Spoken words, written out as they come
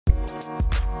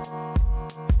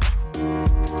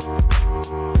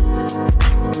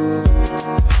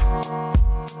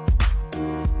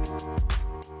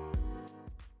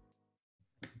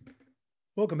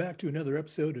Welcome back to another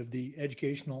episode of the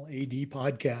Educational AD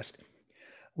Podcast.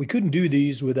 We couldn't do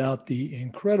these without the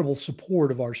incredible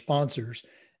support of our sponsors,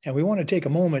 and we want to take a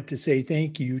moment to say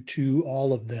thank you to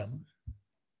all of them.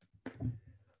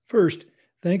 First,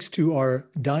 thanks to our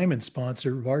diamond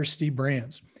sponsor, Varsity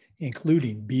Brands,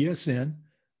 including BSN,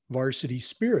 Varsity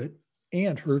Spirit,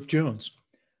 and Herff Jones.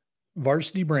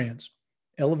 Varsity Brands,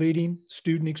 elevating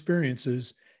student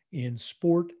experiences in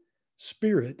sport,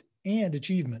 spirit, and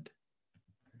achievement.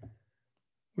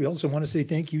 We also want to say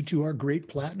thank you to our great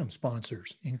platinum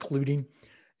sponsors, including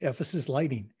Ephesus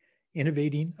Lighting,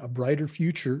 innovating a brighter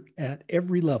future at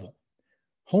every level.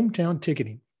 Hometown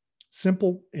Ticketing,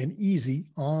 simple and easy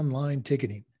online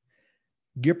ticketing.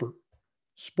 Gipper,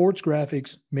 sports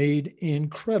graphics made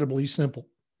incredibly simple.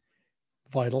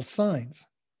 Vital Signs,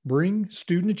 bring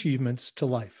student achievements to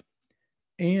life.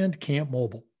 And Camp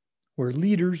Mobile, where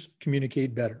leaders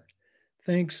communicate better.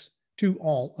 Thanks to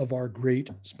all of our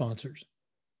great sponsors.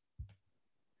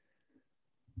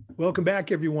 Welcome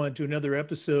back, everyone, to another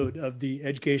episode of the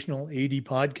Educational AD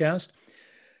Podcast.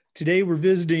 Today, we're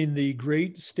visiting the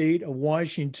great state of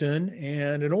Washington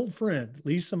and an old friend,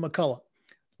 Lisa McCullough.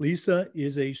 Lisa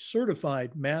is a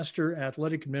certified Master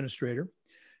Athletic Administrator.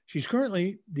 She's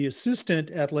currently the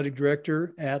Assistant Athletic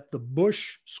Director at the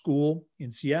Bush School in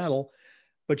Seattle,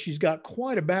 but she's got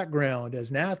quite a background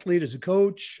as an athlete, as a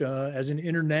coach, as an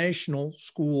international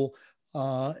school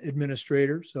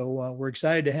administrator. So we're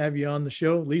excited to have you on the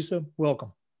show. Lisa,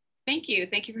 welcome. Thank you.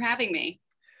 Thank you for having me.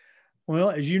 Well,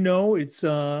 as you know, it's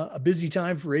a busy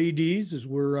time for ADs as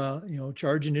we're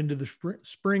charging into the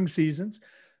spring seasons.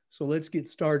 So let's get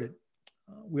started.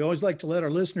 We always like to let our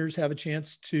listeners have a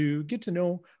chance to get to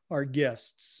know our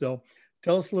guests. So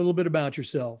tell us a little bit about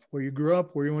yourself, where you grew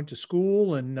up, where you went to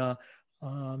school, and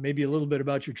maybe a little bit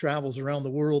about your travels around the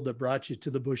world that brought you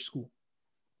to the Bush School.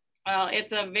 Well,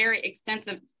 it's a very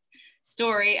extensive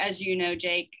story, as you know,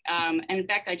 Jake. And in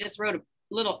fact, I just wrote a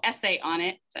little essay on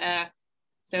it.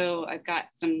 So I've got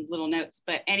some little notes.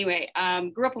 But anyway,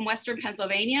 grew up in Western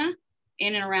Pennsylvania,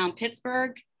 in and around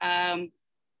Pittsburgh.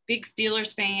 Big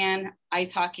Steelers fan,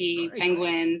 ice hockey,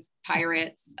 Penguins,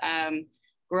 Pirates.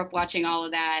 Grew up watching all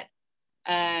of that.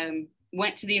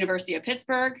 Went to the University of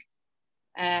Pittsburgh.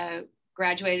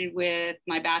 Graduated with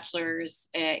my bachelor's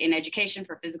in education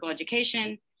for physical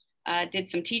education. Did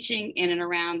some teaching in and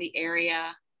around the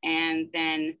area, and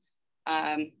then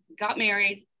got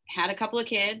married, had a couple of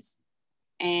kids,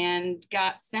 and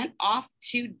got sent off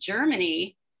to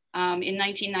Germany in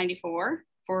 1994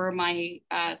 for my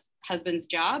husband's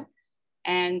job,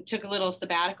 and took a little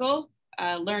sabbatical,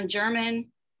 learned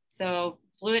German, so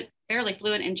fairly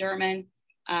fluent in German.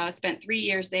 Spent 3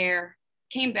 years there,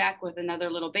 came back with another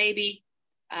little baby,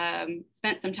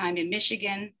 spent some time in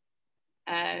Michigan,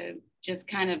 just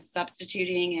kind of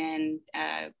substituting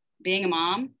and being a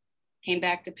mom. Came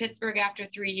back to Pittsburgh after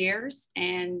 3 years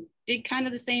and did kind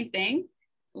of the same thing.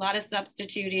 A lot of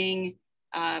substituting,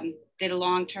 did a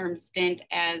long-term stint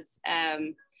as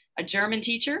a German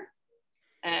teacher,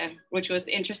 which was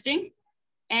interesting.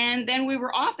 And then we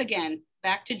were off again,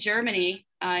 back to Germany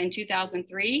in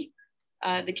 2003.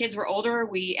 The kids were older.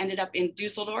 We ended up in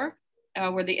Dusseldorf,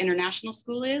 where the international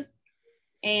school is.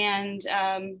 And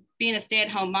being a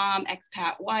stay-at-home mom,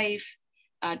 expat wife,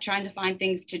 trying to find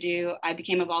things to do, I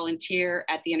became a volunteer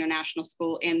at the international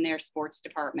school in their sports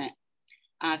department,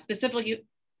 specifically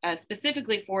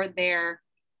for their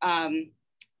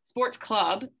sports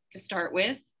club to start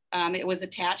with. It was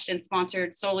attached and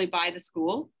sponsored solely by the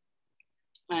school,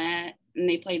 and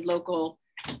they played local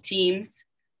teams.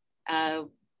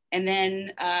 And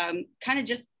then kind of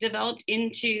just developed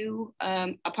into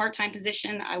a part-time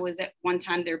position. I was at one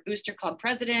time their booster club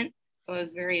president, so I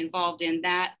was very involved in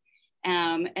that.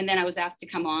 And then I was asked to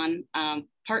come on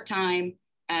part-time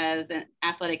as an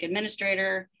athletic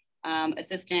administrator,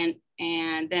 assistant,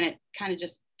 and then it kind of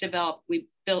just developed. We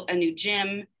built a new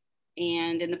gym,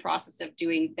 and in the process of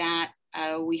doing that,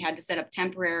 we had to set up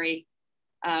temporary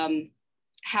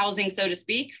housing, so to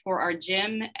speak, for our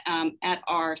gym at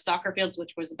our soccer fields,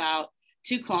 which was about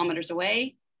 2 kilometers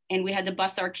away. And we had to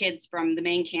bus our kids from the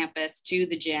main campus to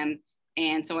the gym.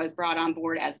 And so I was brought on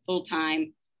board as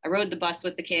full-time. I rode the bus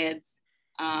with the kids,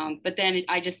 but then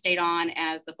I just stayed on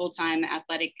as the full-time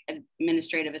athletic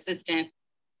administrative assistant.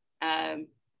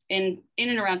 In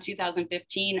and around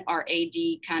 2015, our AD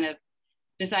kind of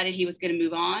decided he was going to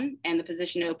move on, and the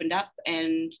position opened up.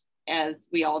 And as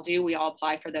we all do, we all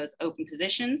apply for those open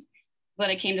positions.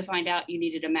 But I came to find out you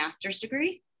needed a master's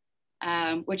degree,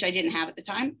 which I didn't have at the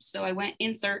time. So I went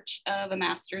in search of a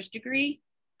master's degree,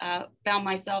 found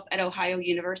myself at Ohio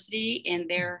University in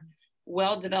their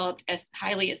well-developed,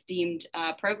 highly esteemed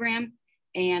program.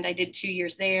 And I did 2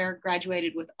 years there,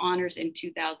 graduated with honors in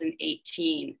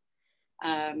 2018.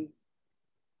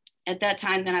 At that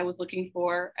time, then I was looking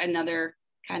for another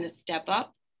kind of step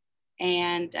up.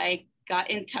 And I got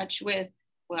in touch with,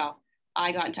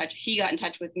 he got in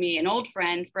touch with me, an old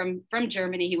friend from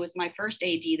Germany. He was my first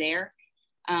AD there.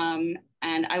 And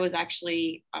I was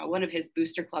actually one of his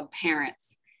booster club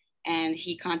parents. And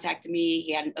he contacted me.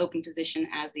 He had an open position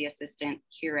as the assistant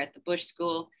here at the Bush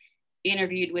School,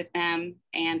 interviewed with them,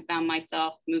 and found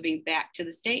myself moving back to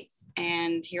the States.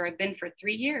 And here I've been for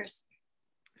 3 years.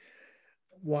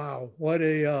 Wow, what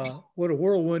a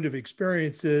whirlwind of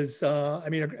experiences. I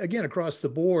mean, again, across the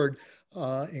board,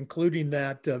 including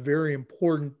that very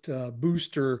important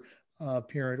booster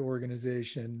parent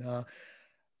organization.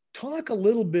 Talk a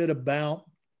little bit about,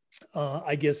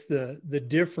 I guess, the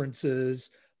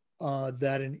differences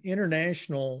that an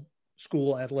international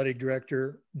school athletic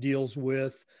director deals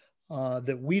with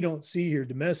that we don't see here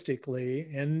domestically,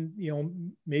 and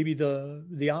maybe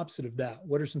the opposite of that.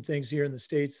 What are some things here in the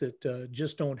States that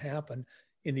just don't happen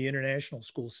in the international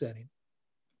school setting?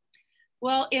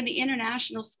 Well, in the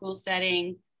international school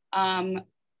setting,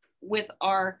 with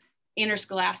our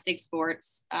interscholastic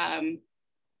sports,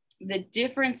 the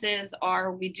differences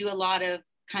are we do a lot of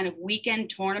kind of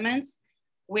weekend tournaments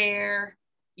where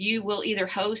you will either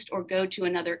host or go to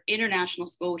another international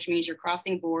school, which means you're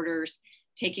crossing borders,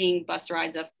 taking bus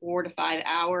rides of 4 to 5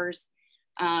 hours.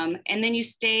 And then you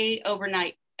stay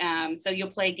overnight. So you'll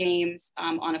play games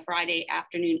on a Friday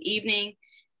afternoon, evening,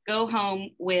 go home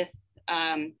with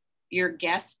your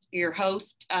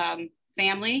host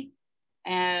family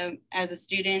as a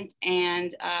student.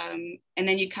 And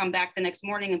then you come back the next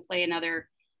morning and play another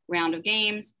round of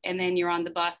games. And then you're on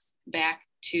the bus back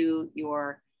to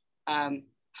your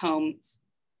home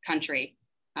country,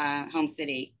 home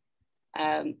city.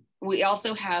 We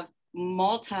also have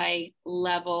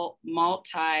multi-level,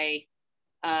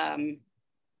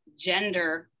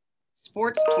 multi-gender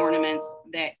sports tournaments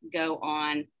that go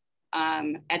on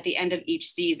at the end of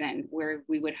each season, where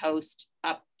we would host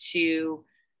up to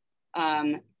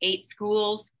 8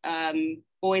 schools,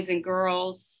 boys and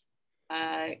girls.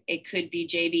 It could be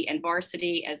JV and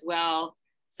varsity as well.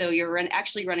 So you're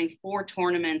actually running 4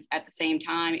 tournaments at the same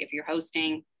time if you're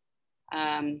hosting.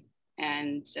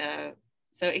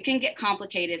 So it can get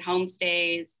complicated,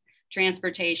 homestays,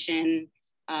 transportation.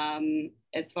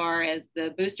 As far as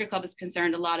the booster club is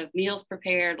concerned, a lot of meals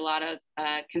prepared, a lot of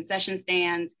concession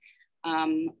stands,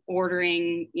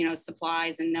 ordering,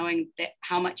 supplies and knowing that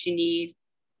how much you need.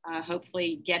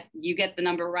 Hopefully you get the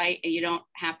number right and you don't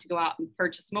have to go out and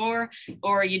purchase more,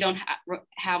 or you don't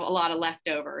have a lot of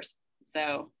leftovers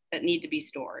so that need to be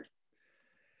stored.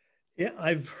 Yeah,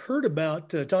 I've heard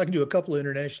about talking to a couple of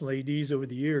international ADs over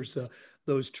the years,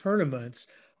 those tournaments,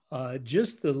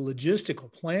 just the logistical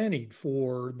planning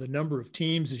for the number of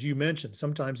teams, as you mentioned.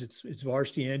 Sometimes it's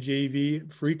varsity and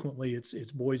JV. Frequently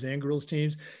it's boys and girls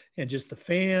teams, and just the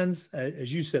fans,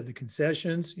 as you said, the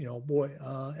concessions,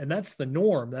 and that's the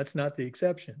norm. That's not the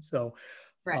exception. So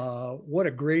right. What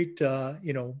a great,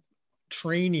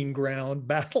 training ground,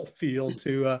 battlefield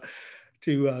to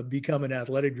become an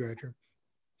athletic director.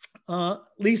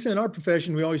 Lisa, in our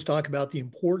profession, we always talk about the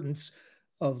importance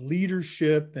of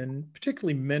leadership and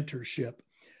particularly mentorship.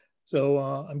 So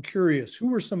I'm curious, who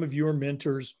were some of your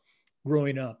mentors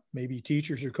growing up? Maybe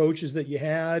teachers or coaches that you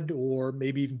had, or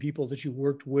maybe even people that you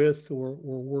worked with or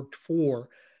worked for.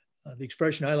 The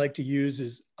expression I like to use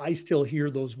is, I still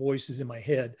hear those voices in my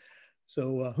head.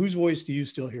 So whose voice do you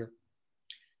still hear?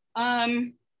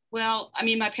 Well, I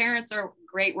mean, my parents are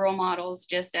great role models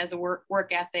just as a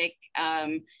work ethic,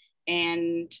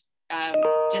 and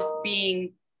just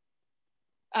being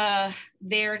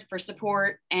there for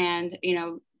support and,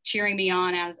 cheering me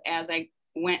on as I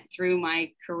went through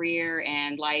my career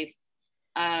and life.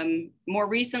 More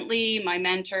recently, my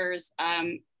mentors,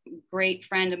 great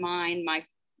friend of mine,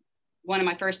 one of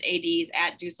my first ADs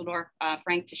at Dusseldorf,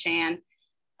 Frank Tashan,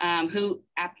 who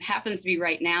happens to be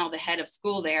right now the head of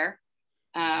school there.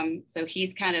 So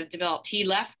he's kind of developed, he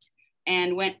left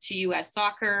and went to US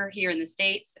Soccer here in the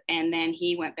States, and then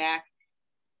he went back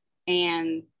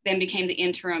and then became the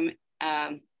interim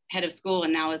head of school,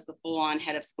 and now is the full-on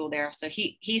head of school there. So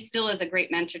he still is a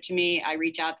great mentor to me. I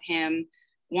reach out to him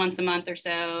once a month or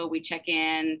so. We check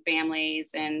in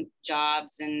families and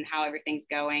jobs and how everything's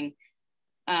going.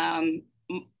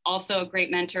 Also a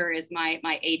great mentor is my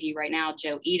AD right now,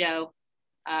 Joe Ito.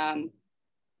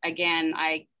 Again,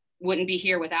 I wouldn't be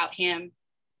here without him.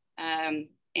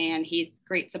 and he's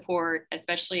great support,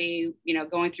 especially, you know,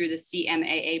 going through the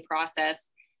CMAA process.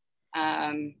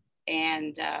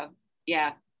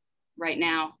 Yeah, right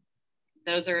now,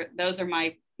 those are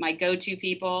my go-to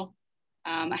people.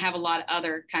 I have a lot of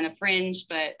other kind of fringe,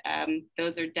 but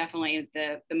those are definitely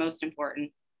the most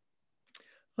important.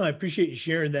 Well, I appreciate you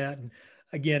sharing that. And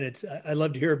again, I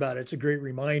love to hear about it. It's a great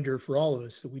reminder for all of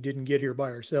us that we didn't get here by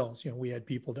ourselves. You know, we had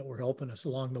people that were helping us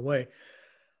along the way.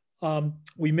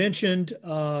 We mentioned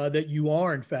that you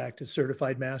are, in fact, a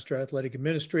certified master athletic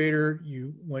administrator.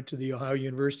 You went to the Ohio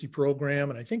University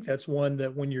program, and I think that's one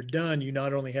that when you're done, you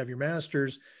not only have your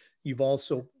master's, you've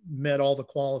also met all the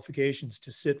qualifications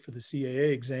to sit for the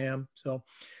CAA exam. So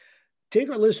take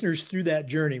our listeners through that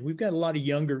journey. We've got a lot of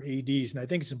younger ADs, and I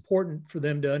think it's important for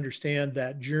them to understand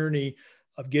that journey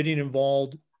of getting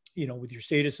involved, you know, with your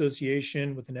state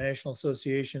association, with the national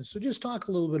association. So just talk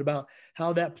a little bit about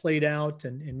how that played out,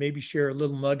 and maybe share a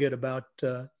little nugget about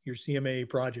your CMAA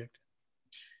project.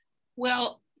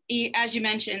 Well, as you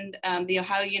mentioned, the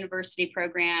Ohio University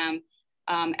program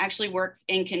actually works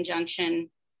in conjunction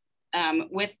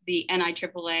with the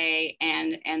NIAAA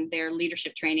and their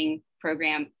leadership training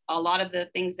program. A lot of the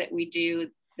things that we do,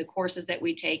 the courses that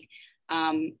we take,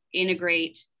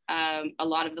 integrate a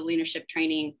lot of the leadership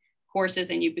training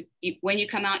courses, and when you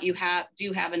come out, you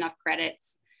do have enough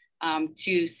credits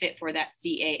to sit for that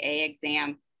CAA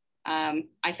exam.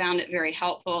 I found it very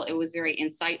helpful. It was very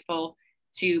insightful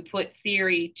to put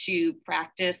theory to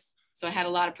practice. So I had a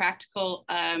lot of practical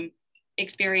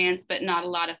experience, but not a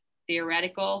lot of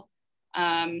theoretical.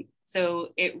 So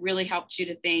it really helped you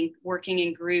to think, working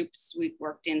in groups. We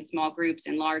worked in small groups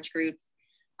and large groups,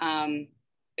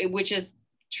 which is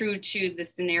true to the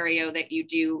scenario that you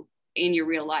do in your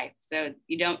real life. So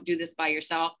you don't do this by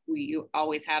yourself. You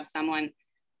always have someone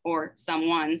or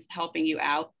someone's helping you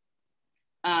out.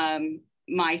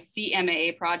 My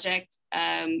CMAA project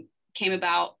came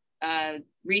about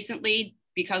recently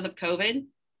because of COVID.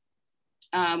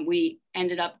 We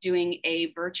ended up doing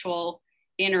a virtual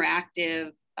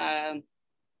interactive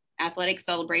athletic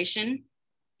celebration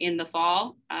in the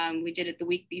fall. We did it the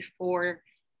week before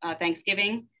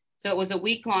Thanksgiving. So it was a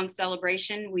week-long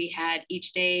celebration. We had,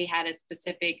 each day had a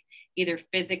specific either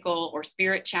physical or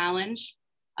spirit challenge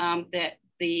that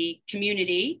the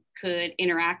community could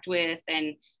interact with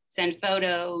and send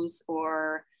photos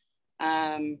or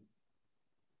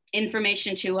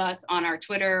information to us on our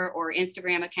Twitter or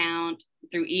Instagram account,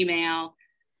 through email.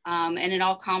 And it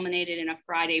all culminated in a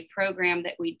Friday program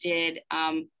that we did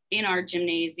in our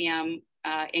gymnasium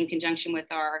in conjunction with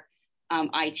our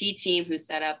IT team, who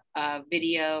set up a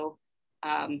video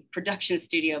production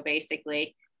studio,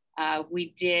 basically.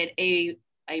 We did a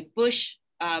Bush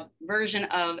version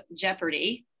of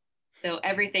Jeopardy. So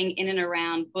everything in and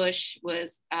around Bush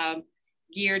was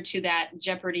geared to that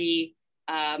Jeopardy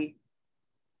kind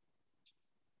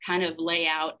of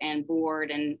layout and board.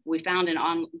 And we found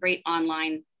great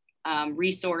online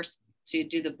resource to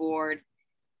do the board.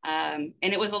 And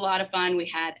it was a lot of fun. We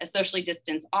had a socially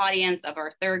distanced audience of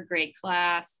our 3rd grade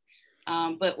class.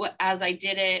 But as I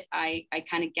did it, I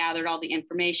kind of gathered all the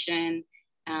information.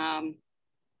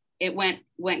 It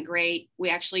went great. We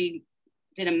actually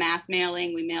did a mass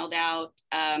mailing. We mailed out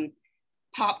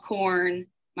popcorn,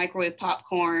 microwave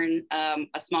popcorn,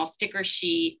 a small sticker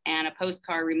sheet, and a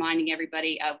postcard reminding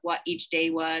everybody of what each day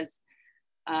was.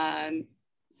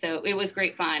 So it was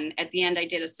great fun. At the end, I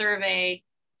did a survey.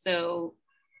 So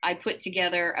I put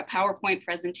together a PowerPoint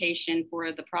presentation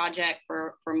for the project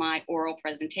for my oral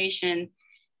presentation.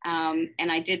 And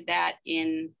I did that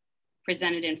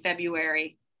presented in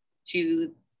February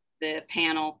to the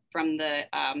panel from the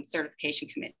certification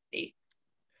committee.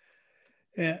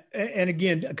 And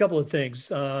again, a couple of things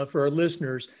for our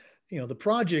listeners. You know, the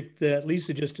project that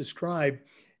Lisa just described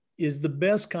is the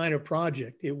best kind of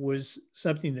project. It was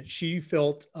something that she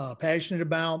felt passionate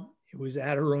about. It was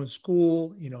at her own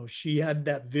school. You know, she had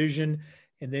that vision,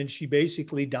 and then she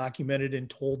basically documented and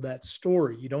told that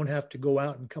story. You don't have to go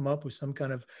out and come up with some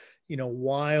kind of, you know,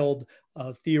 wild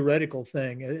theoretical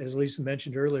thing. As Lisa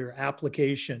mentioned earlier,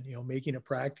 application, you know, making it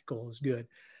practical is good.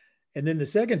 And then the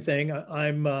second thing,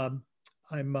 I'm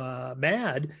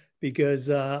mad because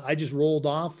I just rolled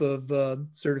off of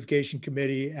certification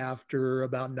committee after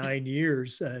about 9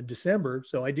 years in December.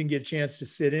 So I didn't get a chance to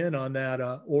sit in on that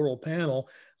oral panel.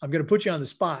 I'm going to put you on the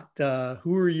spot.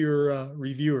 Who are your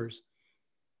reviewers?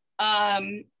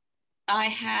 I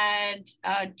had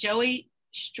Joey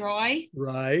Stroy.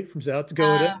 Right, from South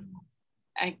Dakota.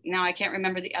 Now I can't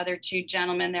remember the other 2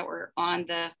 gentlemen that were on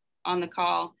the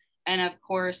call. And of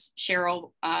course,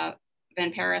 Cheryl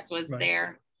Van Paris was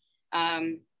there.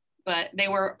 but they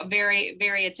were very,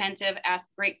 very attentive, asked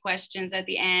great questions at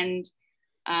the end.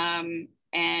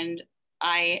 And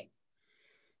I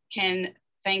can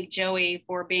thank Joey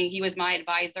for he was my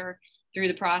advisor through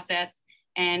the process,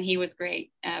 and he was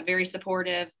great, very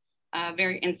supportive,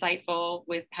 very insightful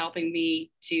with helping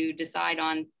me to decide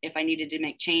on if I needed to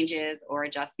make changes or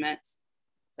adjustments.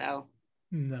 So.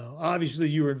 No, obviously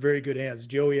you were in very good hands.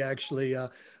 Joey actually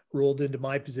rolled into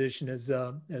my position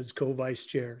as co-vice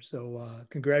chair. So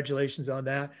congratulations on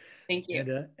that. Thank you.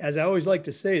 And as I always like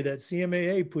to say, that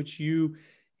CMAA puts you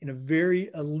in a very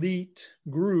elite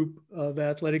group of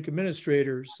athletic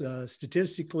administrators.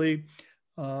 Statistically,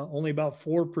 only about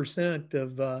 4%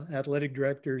 of athletic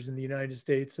directors in the United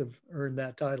States have earned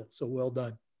that title. So well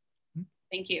done.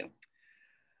 Thank you.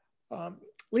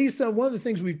 Lisa, one of the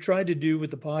things we've tried to do with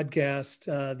the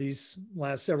podcast these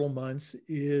last several months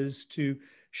is to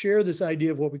share this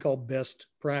idea of what we call best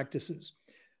practices.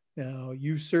 Now,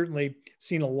 you've certainly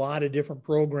seen a lot of different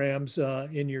programs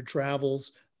in your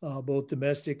travels, both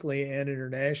domestically and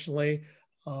internationally.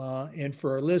 And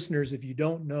for our listeners, if you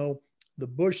don't know, the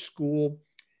Bush School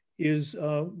is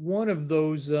one of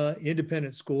those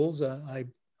independent schools, I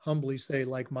humbly say,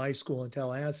 like my school in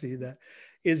Tallahassee, that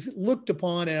is looked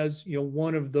upon as,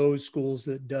 one of those schools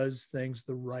that does things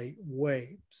the right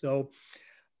way. So,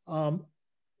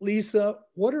 Lisa,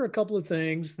 what are a couple of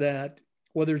things that,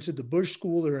 whether it's at the Bush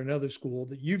School or another school,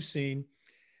 that you've seen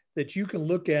that you can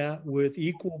look at with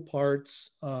equal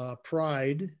parts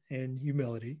pride and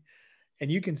humility,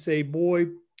 and you can say, boy,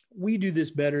 we do this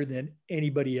better than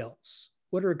anybody else?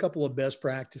 What are a couple of best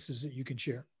practices that you can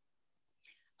share?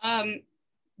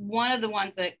 One of the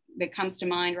ones that comes to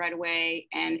mind right away,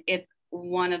 and it's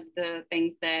one of the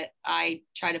things that I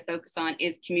try to focus on,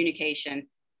 is communication.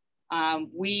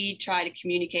 We try to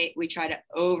communicate, we try to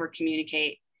over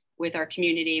communicate with our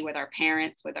community, with our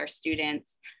parents, with our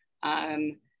students.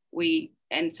 And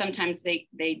sometimes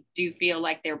they do feel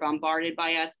like they're bombarded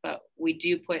by us, but we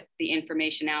do put the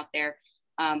information out there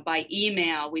by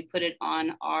email. We put it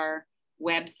on our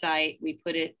website. We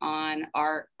put it on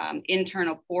our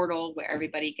internal portal where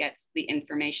everybody gets the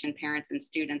information, parents and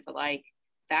students alike,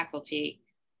 faculty.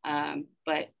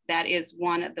 But that is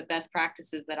one of the best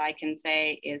practices that I can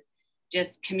say, is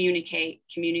just communicate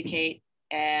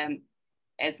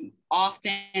as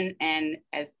often and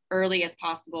as early as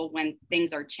possible when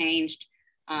things are changed,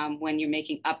 when you're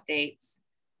making updates,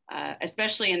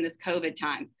 especially in this COVID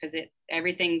time, because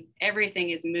everything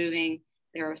is moving.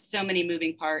 There are so many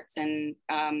moving parts, and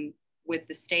with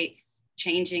the states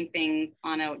changing things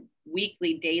on a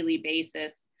weekly, daily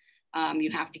basis,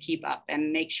 you have to keep up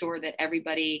and make sure that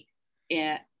everybody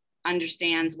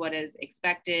understands what is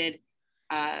expected,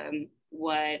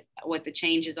 what the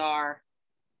changes are.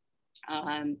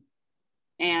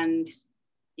 And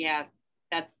yeah,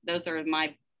 those are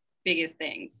my biggest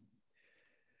things.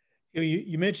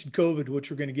 You mentioned COVID, which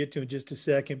we're going to get to in just a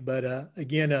second, but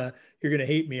again, you're going to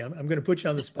hate me. I'm going to put you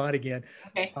on the spot again.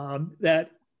 Okay.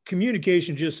 That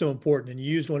communication is just so important. And you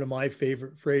used one of my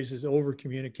favorite phrases, over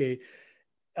communicate.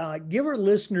 Give our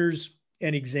listeners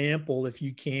an example, if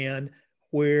you can,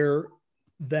 where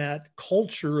that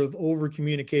culture of over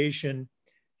communication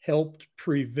helped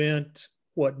prevent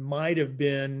what might have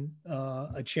been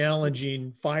a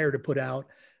challenging fire to put out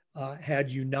had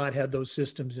you not had those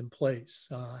systems in place.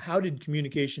 How did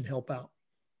communication help out?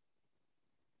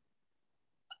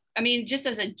 I mean, just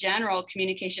as a general,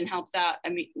 communication helps out. I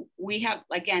mean, we have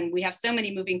so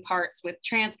many moving parts with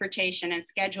transportation and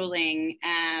scheduling.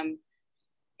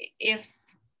 If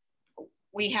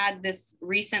we had this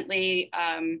recently,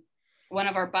 one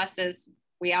of our buses,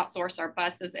 we outsource our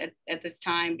buses at this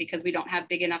time because we don't have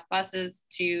big enough buses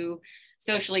to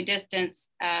socially distance.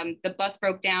 The bus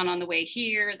broke down on the way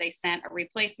here. They sent a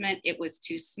replacement. It was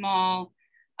too small.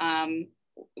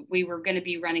 We were going to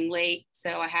be running late.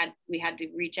 So we had to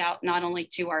reach out not only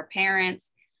to our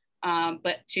parents,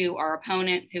 but to our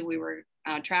opponent who we were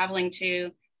traveling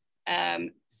to.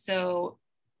 So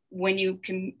when you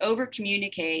can over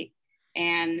communicate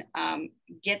and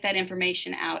get that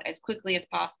information out as quickly as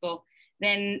possible,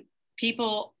 then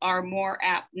people are more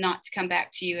apt not to come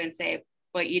back to you and say,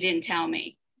 but you didn't tell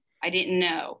me, I didn't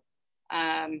know.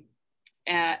 And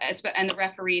the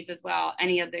referees as well,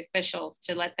 any of the officials,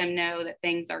 to let them know that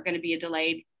things are going to be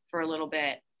delayed for a little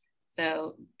bit.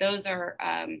 So those are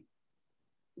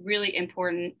really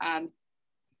important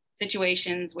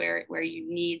situations where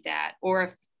you need that. Or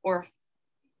if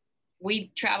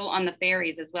we travel on the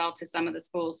ferries as well to some of the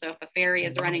schools. So if a ferry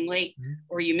is running late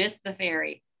or you miss the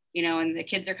ferry, and the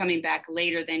kids are coming back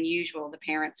later than usual, the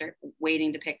parents are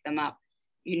waiting to pick them up,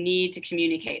 you need to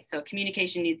communicate. So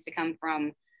communication needs to come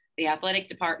from the athletic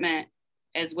department,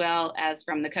 as well as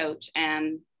from the coach.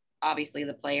 And obviously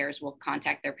the players will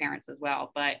contact their parents as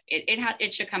well, but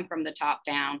it should come from the top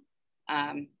down,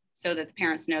 so that the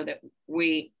parents know that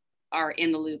we are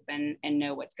in the loop and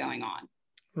know what's going on.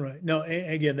 Right. No,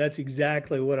 again, that's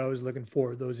exactly what I was looking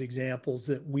for. Those examples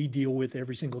that we deal with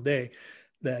every single day,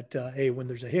 that, hey, when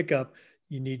there's a hiccup,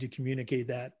 you need to communicate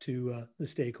that to the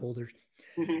stakeholders.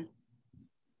 Mm-hmm.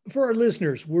 For our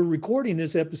listeners, we're recording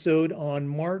this episode on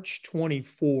March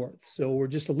 24th. So we're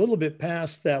just a little bit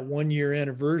past that 1-year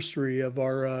anniversary of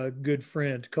our good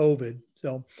friend COVID.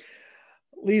 So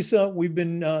Lisa, we've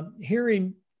been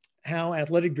hearing how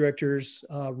athletic directors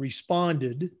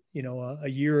responded, a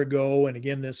year ago, and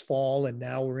again this fall, and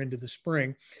now we're into the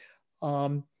spring.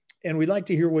 And we'd like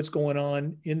to hear what's going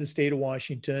on in the state of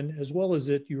Washington, as well as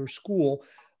at your school,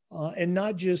 and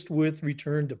not just with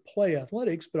return to play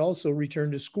athletics, but also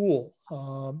return to school.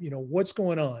 What's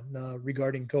going on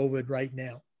regarding COVID right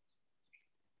now?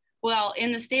 Well,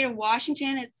 in the state of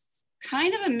Washington, it's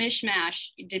kind of a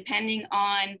mishmash depending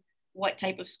on what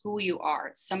type of school you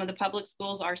are. Some of the public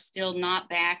schools are still not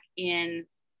back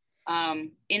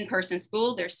in-person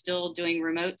school. They're still doing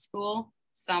remote school.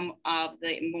 Some of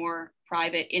the more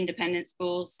private independent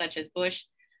schools, such as Bush,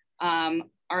 are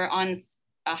on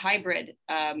a hybrid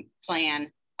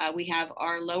plan. We have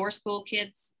our lower school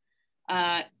kids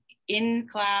in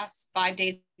class 5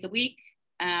 days a week.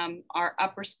 Our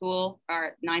upper school,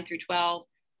 our 9 through 12,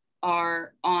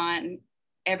 are on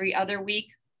every other week,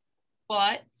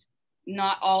 but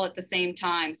not all at the same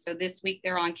time. So this week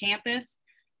they're on campus.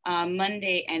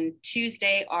 Monday and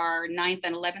Tuesday, our 9th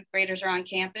and 11th graders are on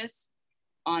campus.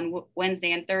 On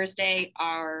Wednesday and Thursday,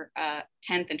 our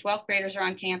 10th and 12th graders are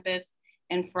on campus.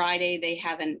 And Friday, they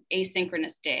have an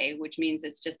asynchronous day, which means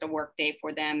it's just a work day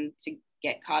for them to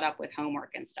get caught up with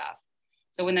homework and stuff.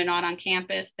 So when they're not on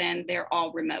campus, then they're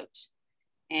all remote.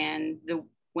 And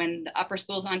when the upper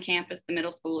school is on campus, the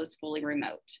middle school is fully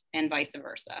remote, and vice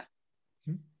versa.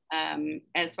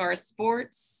 As far as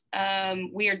sports,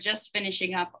 we are just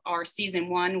finishing up our season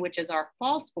 1, which is our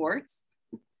fall sports.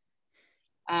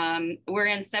 We're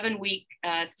in 7-week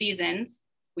seasons.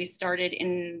 We started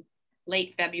in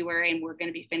late February, and we're going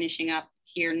to be finishing up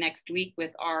here next week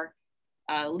with our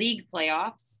league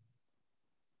playoffs.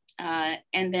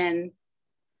 And then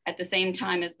at the same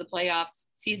time as the playoffs,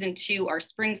 season 2, our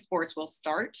spring sports will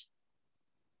start,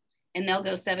 and they'll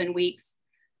go 7 weeks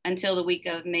until the week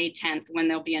of May 10th, when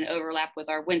there'll be an overlap with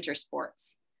our winter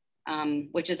sports,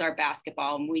 which is our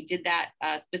basketball. And we did that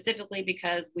specifically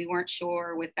because we weren't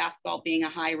sure, with basketball being a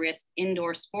high risk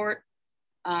indoor sport,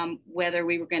 whether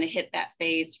we were going to hit that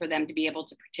phase for them to be able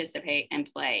to participate and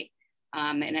play.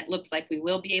 And it looks like we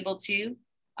will be able to.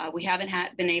 We haven't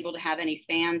been able to have any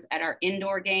fans at our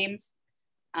indoor games,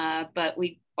 but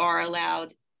we are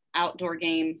allowed outdoor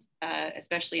games,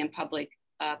 especially in public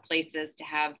places, to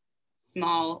have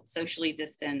small, socially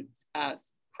distant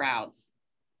crowds.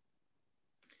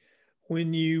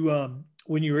 When you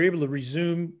were able to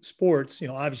resume sports,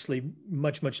 obviously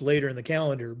much later in the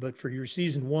calendar, but for your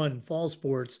season 1 fall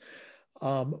sports,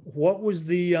 what was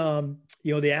the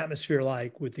the atmosphere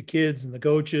like with the kids and the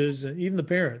coaches and even the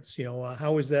parents?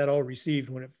 How was that all received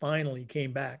when it finally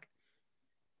came back?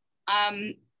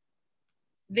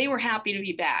 They were happy to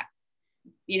be back,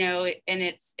 and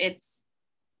it's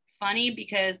funny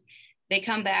because they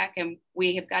come back and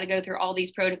we have got to go through all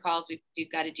these protocols.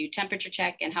 We've got to do temperature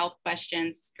check and health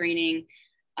questions, screening,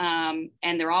 and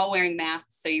they're all wearing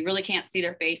masks. So you really can't see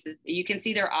their faces, but you can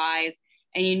see their eyes,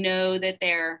 and that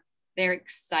they're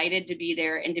excited to be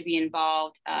there and to be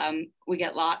involved. We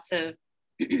get lots of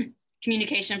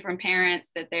communication from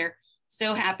parents that they're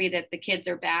so happy that the kids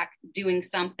are back doing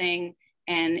something,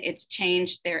 and it's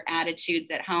changed their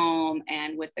attitudes at home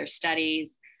and with their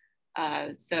studies.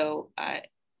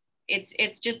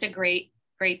 It's just a great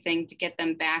thing to get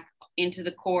them back into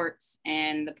the courts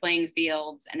and the playing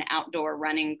fields and outdoor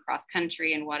running, cross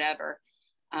country and whatever,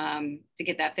 to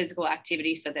get that physical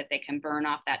activity so that they can burn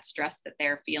off that stress that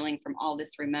they're feeling from all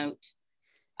this remote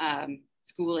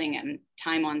schooling and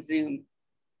time on Zoom.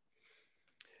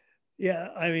 Yeah,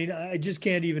 I mean, I just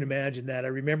can't even imagine that. I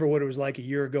remember what it was like a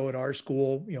year ago at our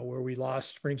school, where we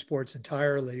lost spring sports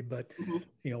entirely. But,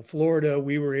 Mm-hmm. Florida,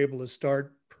 we were able to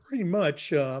start pretty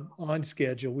much on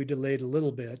schedule. We delayed a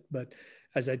little bit, but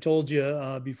as I told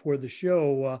you before the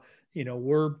show,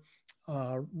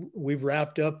 we've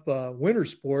wrapped up winter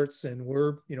sports, and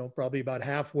we're probably about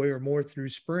halfway or more through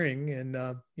spring, and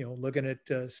looking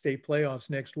at state playoffs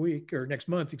next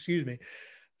month, excuse me.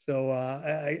 So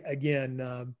again,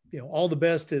 all the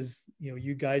best as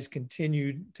you guys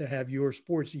continue to have your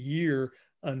sports year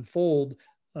unfold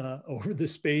over the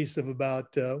space of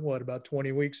about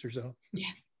 20 weeks or so.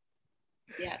 Yeah.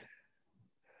 Yeah.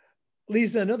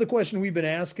 Lisa, another question we've been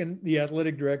asking the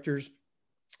athletic directors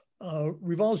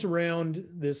revolves around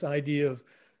this idea of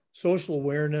social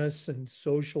awareness and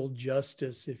social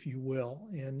justice, if you will.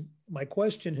 And my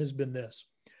question has been this: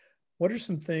 what are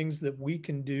some things that we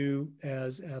can do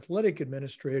as athletic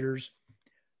administrators?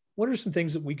 What are some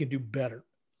things that we can do better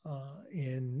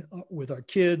with our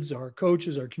kids, our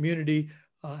coaches, our community?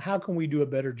 How can we do a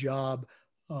better job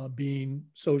being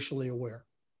socially aware?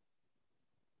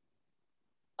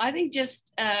 I think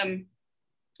just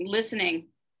listening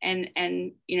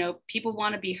and people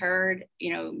want to be heard.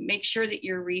 Make sure that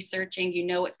you're researching,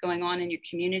 what's going on in your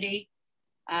community.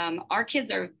 Our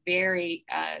kids are very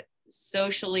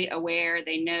socially aware.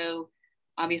 They know,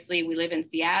 obviously, we live in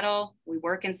Seattle, we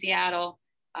work in Seattle,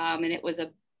 and it was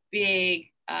a big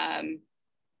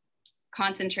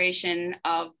concentration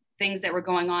of things that were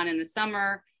going on in the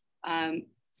summer.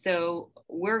 So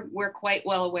we're quite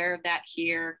well aware of that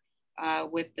here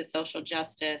with the social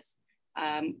justice.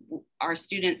 Our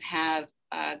students have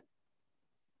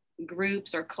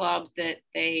groups or clubs that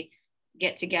they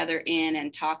get together in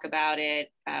and talk about it.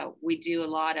 We do a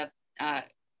lot of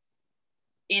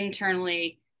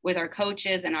internally with our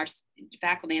coaches and our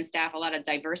faculty and staff, a lot of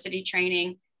diversity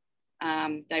training,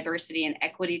 diversity and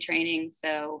equity training.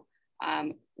 So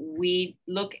we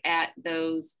look at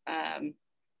those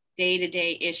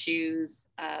day-to-day issues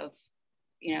of,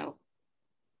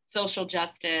 social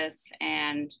justice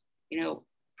and,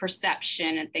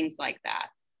 perception and things like that.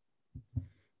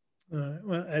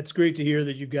 Well, that's great to hear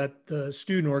that you've got the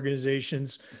student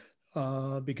organizations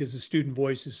because the student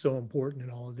voice is so important in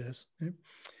all of this.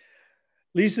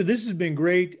 Lisa, this has been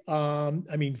great.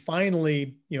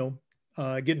 Finally,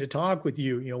 getting to talk with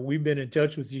you. We've been in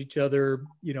touch with each other,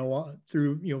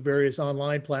 through, various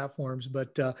online platforms,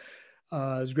 but it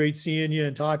was great seeing you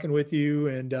and talking with you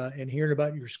and hearing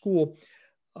about your school.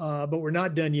 But we're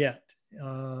not done yet.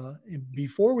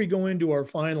 Before we go into our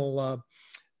final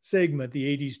segment,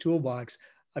 the AD's Toolbox,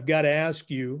 I've got to ask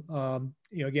you,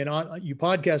 again, you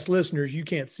podcast listeners, you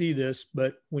can't see this,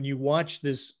 but when you watch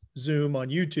this Zoom on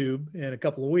YouTube in a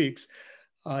couple of weeks,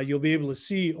 you'll be able to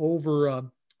see over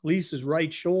Lisa's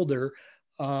right shoulder.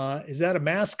 Is that a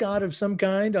mascot of some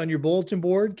kind on your bulletin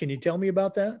board? Can you tell me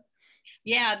about that?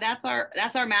 Yeah, that's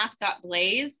our mascot,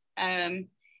 Blaze.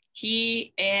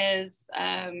 He is,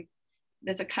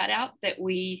 that's a cutout that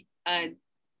we, I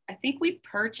think we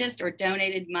purchased or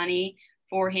donated money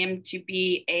for him to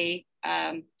be a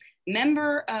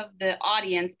member of the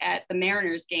audience at the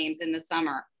Mariners games in the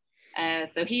summer.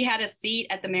 So he had a seat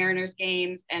at the Mariners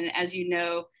games. And as you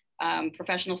know,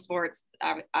 professional sports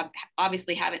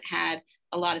obviously haven't had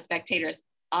a lot of spectators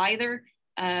either.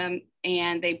 And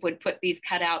they would put these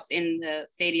cutouts in the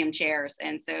stadium chairs.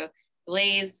 And so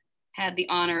Blaze had the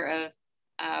honor of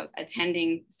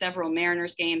attending several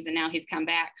Mariners games, and now he's come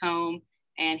back home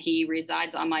and he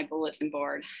resides on my bulletin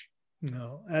board.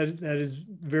 No, that is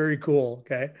very cool.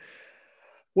 Okay.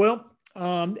 Well,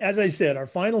 as I said, our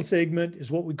final segment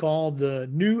is what we call the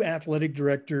new athletic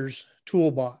director's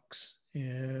toolbox.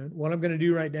 And what I'm going to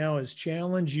do right now is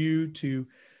challenge you to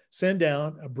send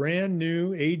out a brand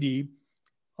new AD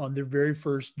on their very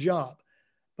first job.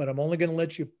 But I'm only going to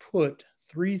let you put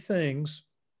 3 things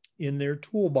in their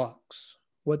toolbox.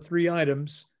 What 3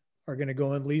 items are going to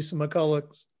go in Lisa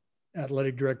McCulloch's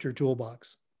athletic director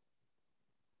toolbox?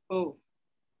 Oh,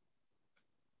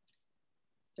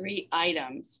 3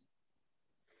 items.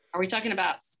 Are we talking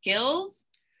about skills?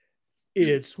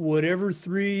 It's whatever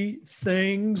 3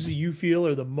 things you feel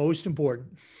are the most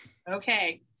important.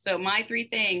 Okay, so my 3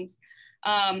 things: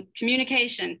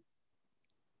 communication,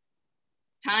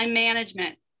 time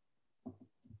management,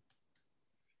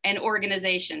 and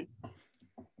organization.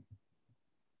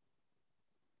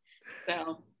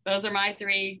 So those are my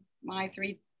three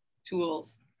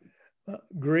tools.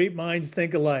 Great minds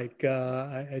think alike.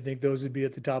 I think those would be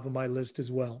at the top of my list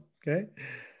as well. Okay.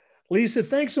 Lisa,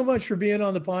 thanks so much for being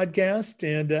on the podcast.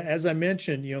 And as I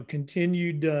mentioned,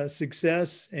 continued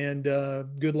success and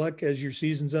good luck as your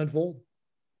seasons unfold.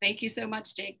 Thank you so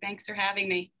much, Jake. Thanks for having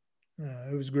me.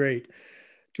 It was great.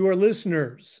 To our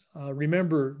listeners,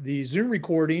 remember the Zoom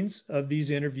recordings of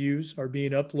these interviews are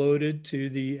being uploaded to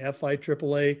the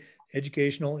FIAAA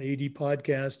Educational AD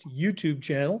Podcast YouTube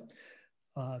channel.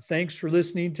 Thanks for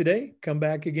listening today. Come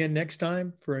back again next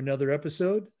time for another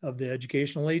episode of the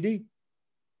Educational AD.